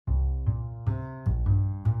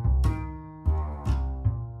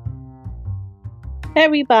Hey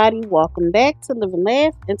everybody, welcome back to Live and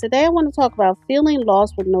Laugh. And today I want to talk about feeling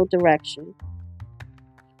lost with no direction.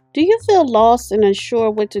 Do you feel lost and unsure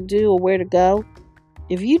what to do or where to go?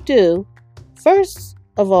 If you do, first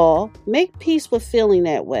of all, make peace with feeling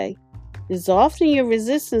that way. It's often your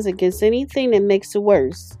resistance against anything that makes it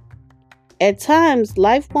worse. At times,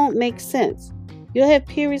 life won't make sense. You'll have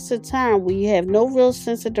periods of time where you have no real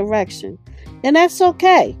sense of direction, and that's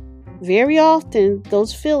okay. Very often,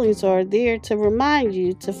 those feelings are there to remind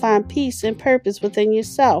you to find peace and purpose within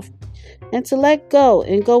yourself and to let go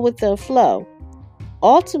and go with the flow.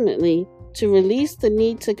 Ultimately, to release the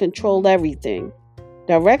need to control everything.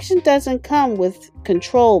 Direction doesn't come with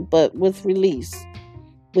control but with release.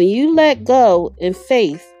 When you let go in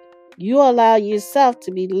faith, you allow yourself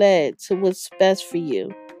to be led to what's best for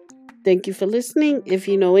you. Thank you for listening. If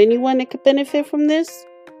you know anyone that could benefit from this,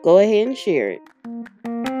 go ahead and share it.